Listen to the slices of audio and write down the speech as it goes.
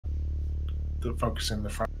focusing the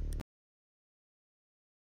front.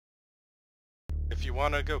 If you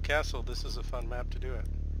want to go castle, this is a fun map to do it.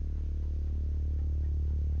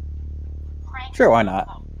 Sure, why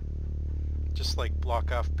not? Just like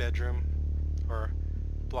block off bedroom or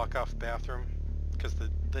block off bathroom, because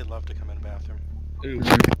they love to come in bathroom.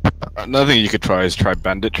 Another thing you could try is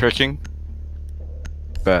bandit tricking,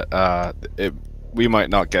 but we might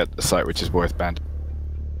not get a site which is worth bandit.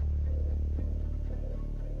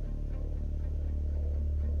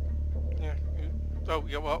 Yeah. Oh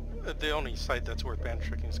yeah. Well, the only site that's worth bandit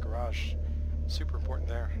tricking is garage. Super important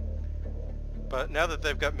there. But now that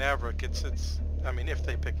they've got Maverick, it's. I mean, if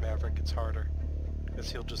they pick Maverick, it's harder,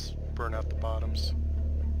 because he'll just burn out the bottoms.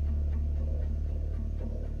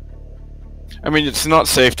 I mean, it's not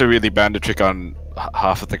safe to really bandit trick on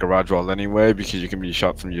half of the garage wall anyway, because you can be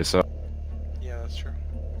shot from yourself. Yeah, that's true.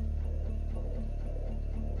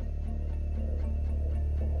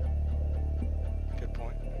 Good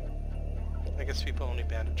point. I guess people only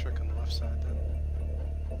bandit trick on the left side then.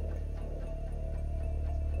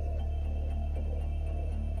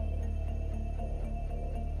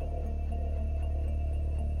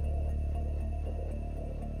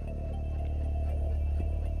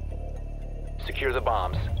 Secure the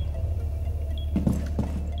bombs.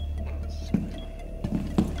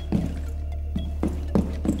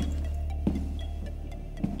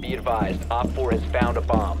 Be advised, Op 4 has found a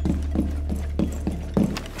bomb.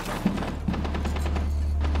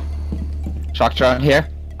 Shock drone here.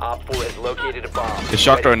 Op 4 has located a bomb. Is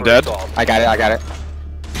shock drone Ready for dead? assault. I got it.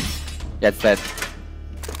 Yeah, it's dead.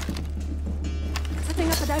 Setting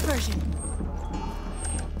up a diversion.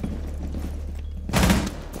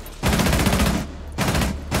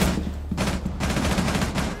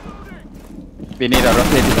 We need a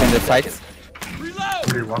rotate between the sites. Where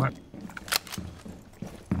do you want it?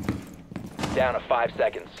 Down to 5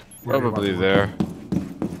 seconds. Where do you Probably want there. it?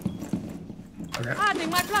 Okay. Adding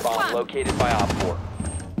my plus Bomb one. located by Op 4.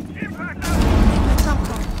 Take my trump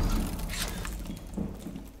card.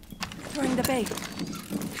 Throwing the bait.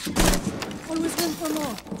 Always room for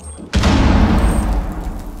more.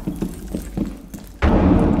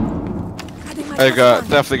 Adding my I plus one.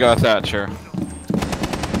 definitely got a Thatcher.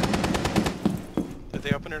 Did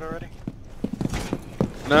they open it already?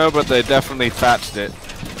 No, but they definitely thatched it.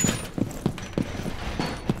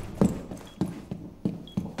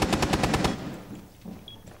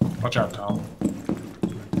 Watch out, Tom.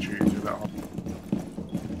 Shoot you through that one.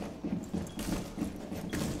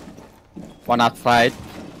 One outside.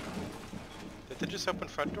 Did they just open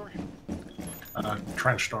front door?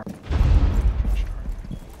 Trench door.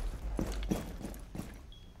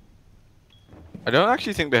 I don't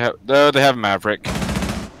actually think they have. No, they have Maverick.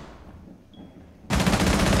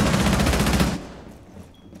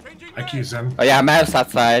 IQ's in. Oh yeah, Mav's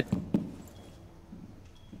outside.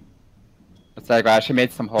 Outside garage, she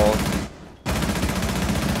made some holes.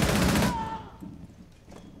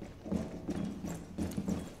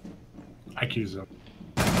 IQ's in.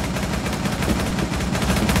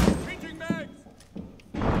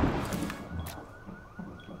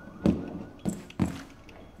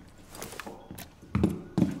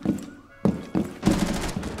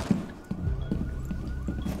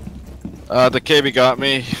 The KB got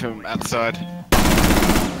me from outside.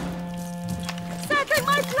 Setting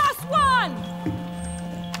my plus one.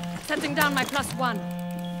 Setting down my plus one.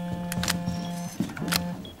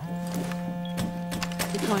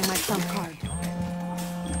 Deploying my trump card.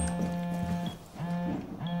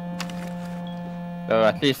 So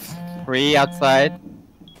at least 3 outside.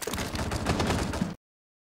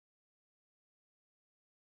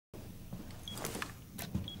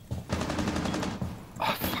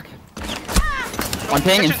 Oh, fuck it. One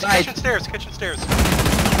thing inside. Kitchen stairs.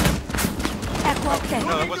 Echo okay.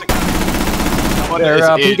 No, that wasn't. Someone They're is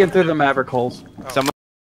in. peeking through the Maverick holes. Someone.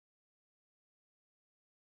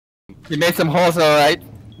 He made some holes, alright.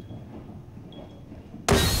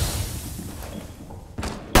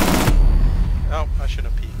 Oh, I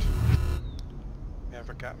shouldn't have peeked.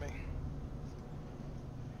 Maverick got me.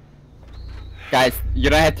 Guys, you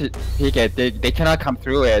don't have to peek it. They cannot come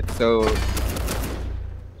through it, so...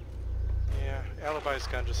 Yeah, Alibi's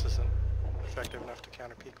gun just isn't effective enough to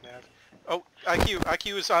counter peek Mav. Oh,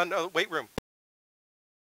 IQ is on weight room.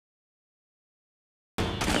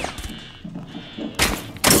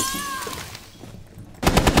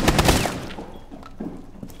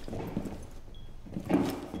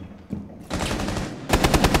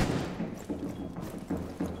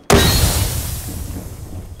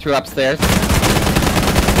 Two upstairs.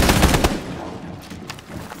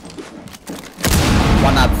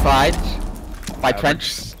 One outside. By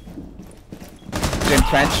trench. Gym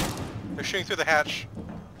trench. They're shooting through the hatch.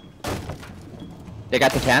 They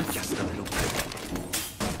got the camps.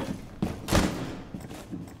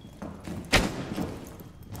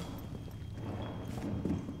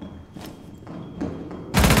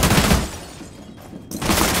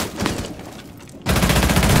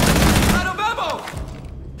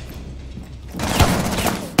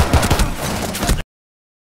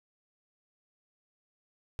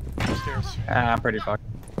 Stairs. I'm pretty fucked.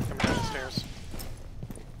 Coming down the stairs.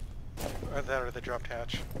 Or that or they dropped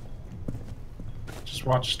hatch. Just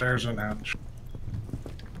watch stairs and hatch.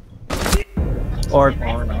 Or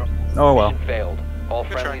Not. oh well. Mission failed. All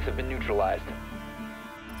Good friendlies try. have been neutralized.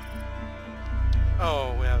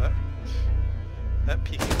 Oh yeah, that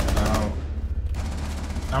peeking. No.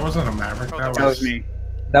 That wasn't a Maverick. Oh, That That was me.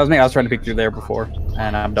 That was me. I was trying to peek through there before,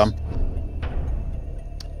 and I'm dumb.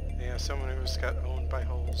 Yeah, someone who's got owned by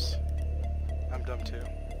holes. I'm dumb too.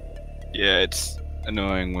 Yeah, it's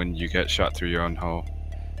annoying when you get shot through your own hole.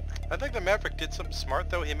 I think the Maverick did something smart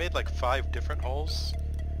though. He made like 5 different holes.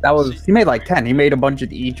 That was he made like 10. He made a bunch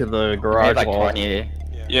at each of the Made garage like walls. 20. Yeah.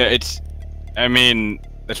 Yeah, it's. I mean,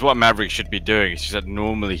 that's what Maverick should be doing. It's just that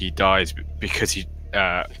normally he dies because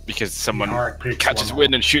because someone Alright, peek catches one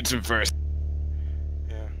wind and shoots him first.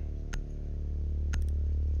 Yeah.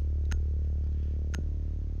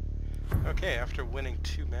 Okay, after winning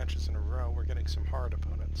 2 matches in a row, we're getting some hard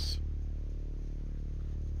opponents.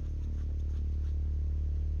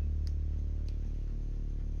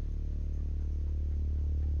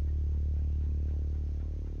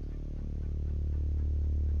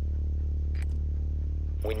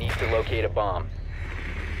 We need to locate a bomb.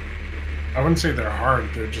 I wouldn't say they're hard.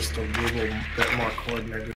 They're just a little bit more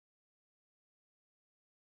coordinated.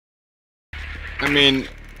 I mean,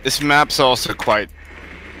 this map's also quite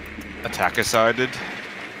attacker-sided.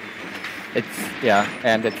 It's yeah,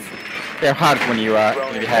 and they're hard when you have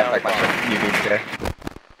like a bunch of newbies there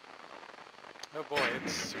Oh boy,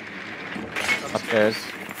 it's upstairs.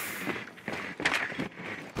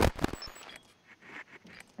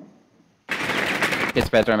 It's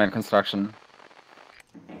bedroom and construction.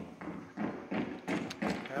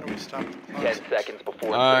 How do we stop the 10 closet? seconds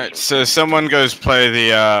before Alright, insertion. so someone goes play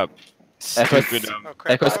the Echo's- stupid. Oh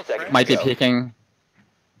crap, Echo's I have frags. might be peeking.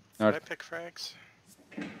 Did I pick frags?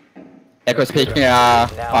 Echo's peeking Now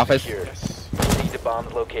office. secured. Yes. Proceed to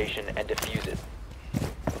bomb's location and defuse it.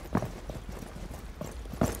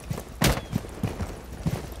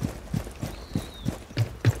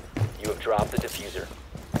 You have dropped the diffuser.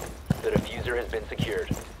 The diffuser has been secured.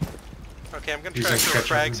 Okay, I'm gonna He's try in to throw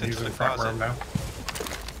kitchen. frags He's into in the front closet. room now.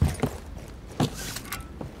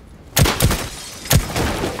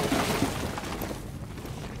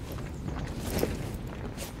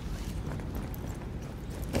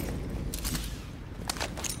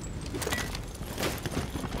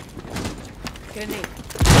 Grenade.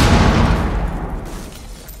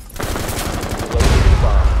 Located a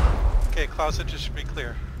bomb. Okay, closet just should be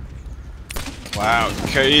clear. Wow,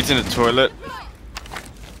 Kaid's in the toilet.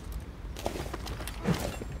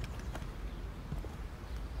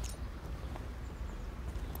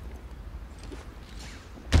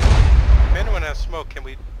 If anyone has smoke, can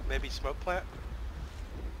we maybe smoke plant?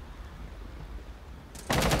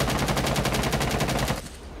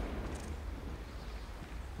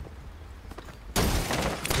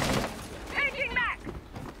 Changing back.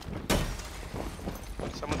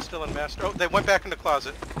 Someone's still in master. Oh, they went back in the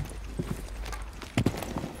closet.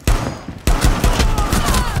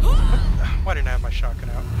 Why didn't I have my shotgun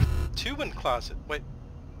out? 2 in closet. Wait.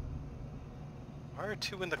 Why are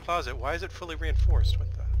 2 in the closet? Why is it fully reinforced? What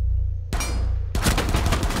the?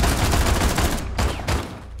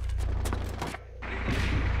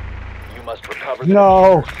 You must recover the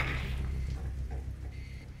No.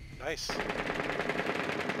 Nice.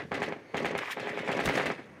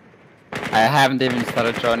 I haven't even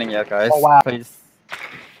started joining yet, guys. Oh, wow. Please.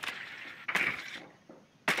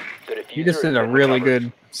 The diffuser You just has did a been really recovered.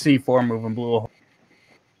 good C4 move and blew a hole.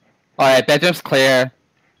 Alright, bedroom's clear.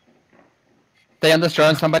 Stay on this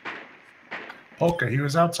drone, somebody. Polka, he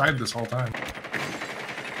was outside this whole time.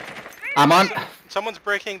 I'm on. Someone's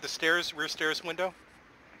breaking the stairs, rear stairs window.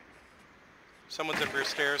 Someone's in rear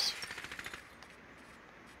stairs.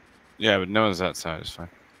 Yeah, but no one's outside, it's fine.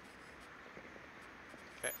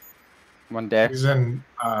 One there. He's in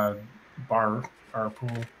bar pool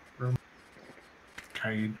room.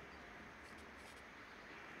 Kaid.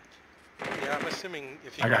 Yeah, I'm assuming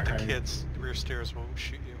if you I got got the Kaid. kids, the rear stairs will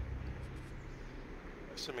shoot you.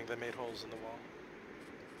 Assuming they made holes in the wall.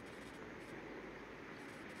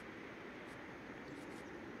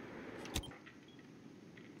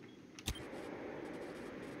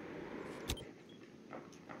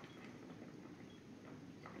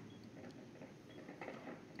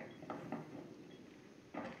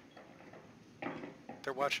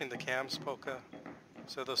 They're watching the cams, Polka,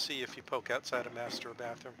 so they'll see if you poke outside a master or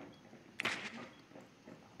bathroom.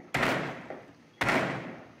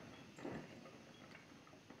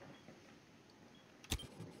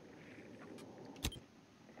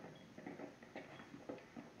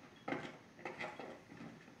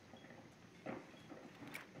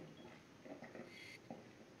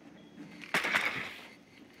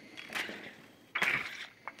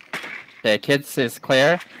 Okay, kids is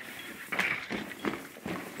clear.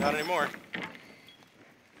 Not anymore.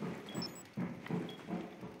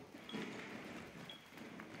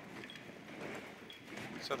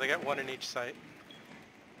 So they got one in each site.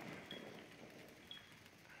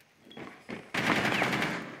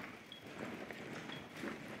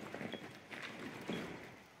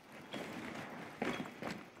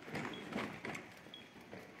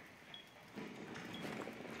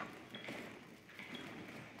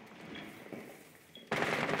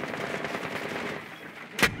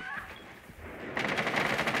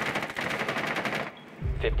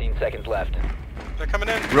 Seconds left. They're coming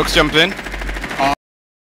in. Rook's jumped in.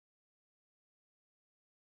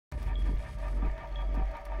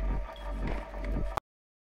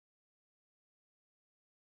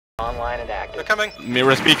 Online and active. They're coming.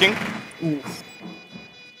 Mira speaking. Good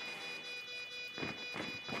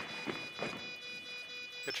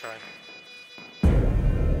try.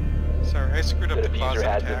 Sorry, I screwed up The the diffuser closet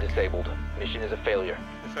has been attack. disabled. Mission is a failure.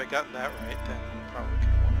 If I got that right, then probably could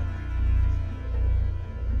have won it.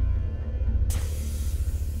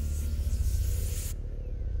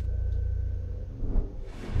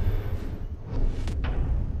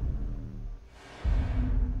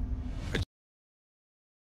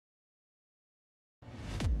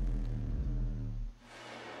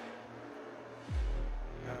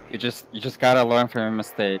 You just gotta learn from your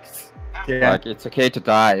mistakes. Yeah. Like, it's okay to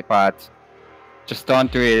die, but just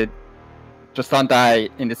don't do it. Just don't die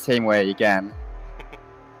in the same way again.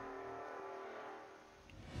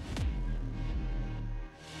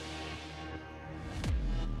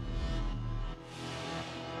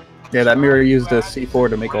 Yeah, that mirror used a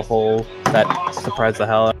C4 to make a hole that surprised the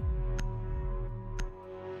hell out.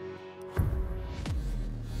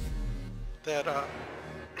 That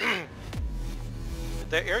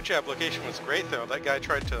that air jab location was great though. That guy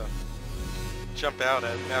tried to jump out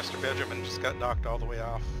at master bedroom and just got knocked all the way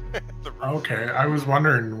off the roof. Okay, I was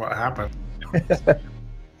wondering what happened. Yep.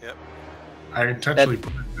 I intentionally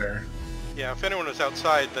put it there. Yeah, if anyone was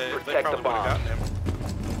outside, they Protect probably the would have gotten him.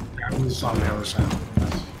 I was on the other side.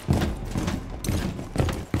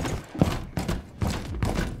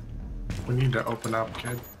 We need to open up,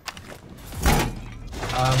 kid.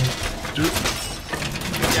 Do.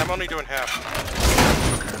 Yeah, I'm only doing half.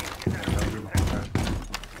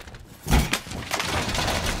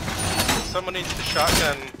 Someone needs to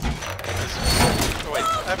shotgun this. Oh wait,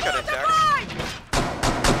 I've got attacks.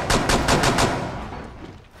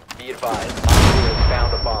 Be advised, Op 4 has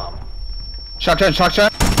found a bomb. Shotgun, shotgun.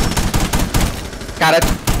 Got it.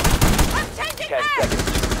 I'm changing 10 seconds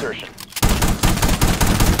to insertion.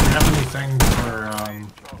 Do you have anything for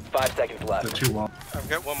 5 seconds the left. 2 wall? I've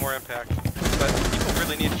got one more impact, but people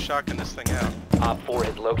really need to shotgun this thing out. Op 4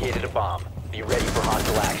 has located a bomb. Be ready for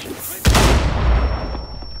hostile action.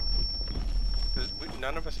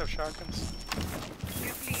 None of us have shotguns.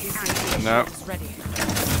 No. Ready.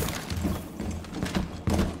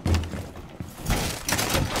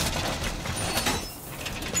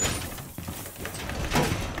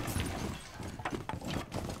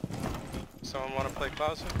 Someone want to play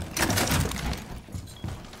closet?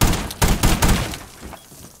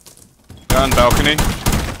 Down balcony.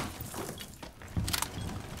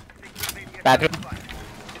 Bathroom.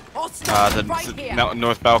 Hostile right here.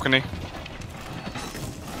 North balcony.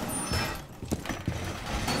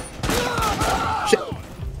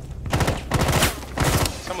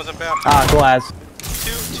 Someone's in bathroom. Ah, glass.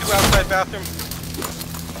 Two outside bathroom.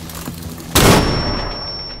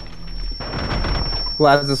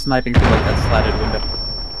 Glass is sniping through like that slatted window.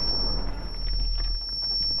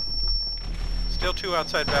 Still two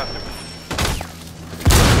outside bathroom.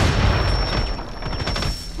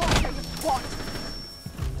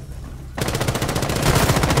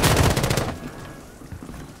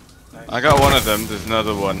 Nice. I got one of them. There's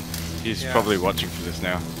another one. He's Yeah. probably watching for this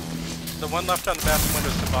now. The one left on the bathroom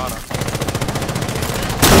window is Tabana.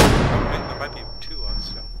 Okay, there might be two on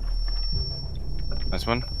still. This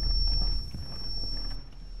one.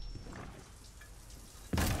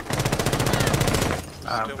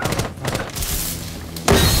 Still.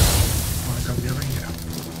 Wanna come get me?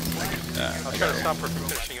 Yeah. I'll try to stop her from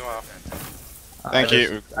finishing you off. Thank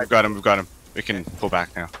you. We've got him. We've got him. We can pull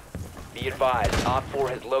back now. Be advised, Op 4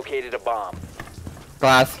 has located a bomb.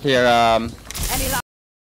 Glass here. Any last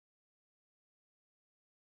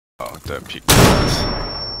Oh, don't peek.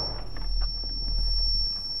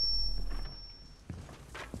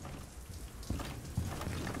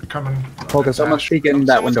 Coming. Focus, someone's peeking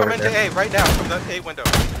that Someone's window right coming to there. A right now from the A window.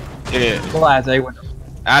 Yeah. Glass, A window.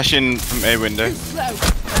 Ash in from A window. slow.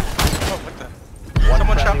 Oh, what the? One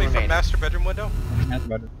Someone shot friendly me from remaining. master bedroom window? That's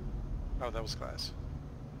better. Oh, that was Glass.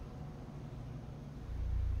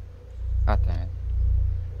 God damn it.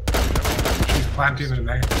 She's planting an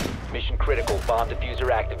A. Mission critical. Bomb diffuser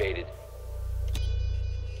activated.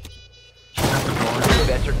 She's at the door. You have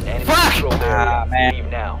entered an enemy controlled area. Ah, man. Leave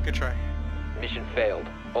now. Good try. Mission failed.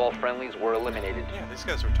 All friendlies were eliminated. Yeah, these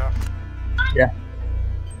guys were tough. Yeah.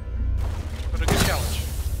 But a good challenge.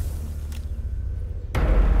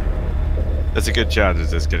 There's a good chance of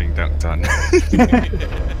this getting dunked on.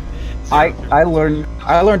 I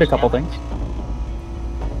learned a couple things.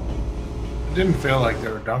 It didn't feel like they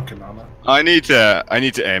were dunking on it. I need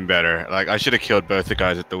to aim better. Like I should have killed both the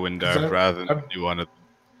guys at the window Is that- rather than I'm- do one of.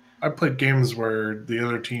 I played games where the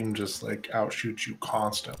other team just like outshoots you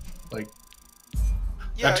constant. Like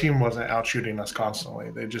Yeah, that team wasn't outshooting us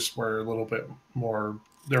constantly. They just were a little bit more.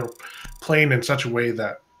 They're playing in such a way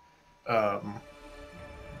that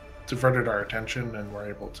diverted our attention and were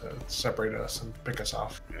able to separate us and pick us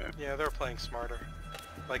off. yeah, they're playing smarter.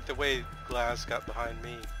 Like the way Glass got behind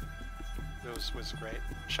me was great.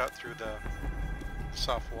 Shot through the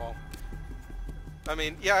soft wall. I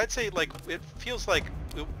mean, yeah, I'd say like it feels like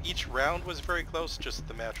each round was very close, just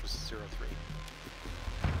the match was 0-3.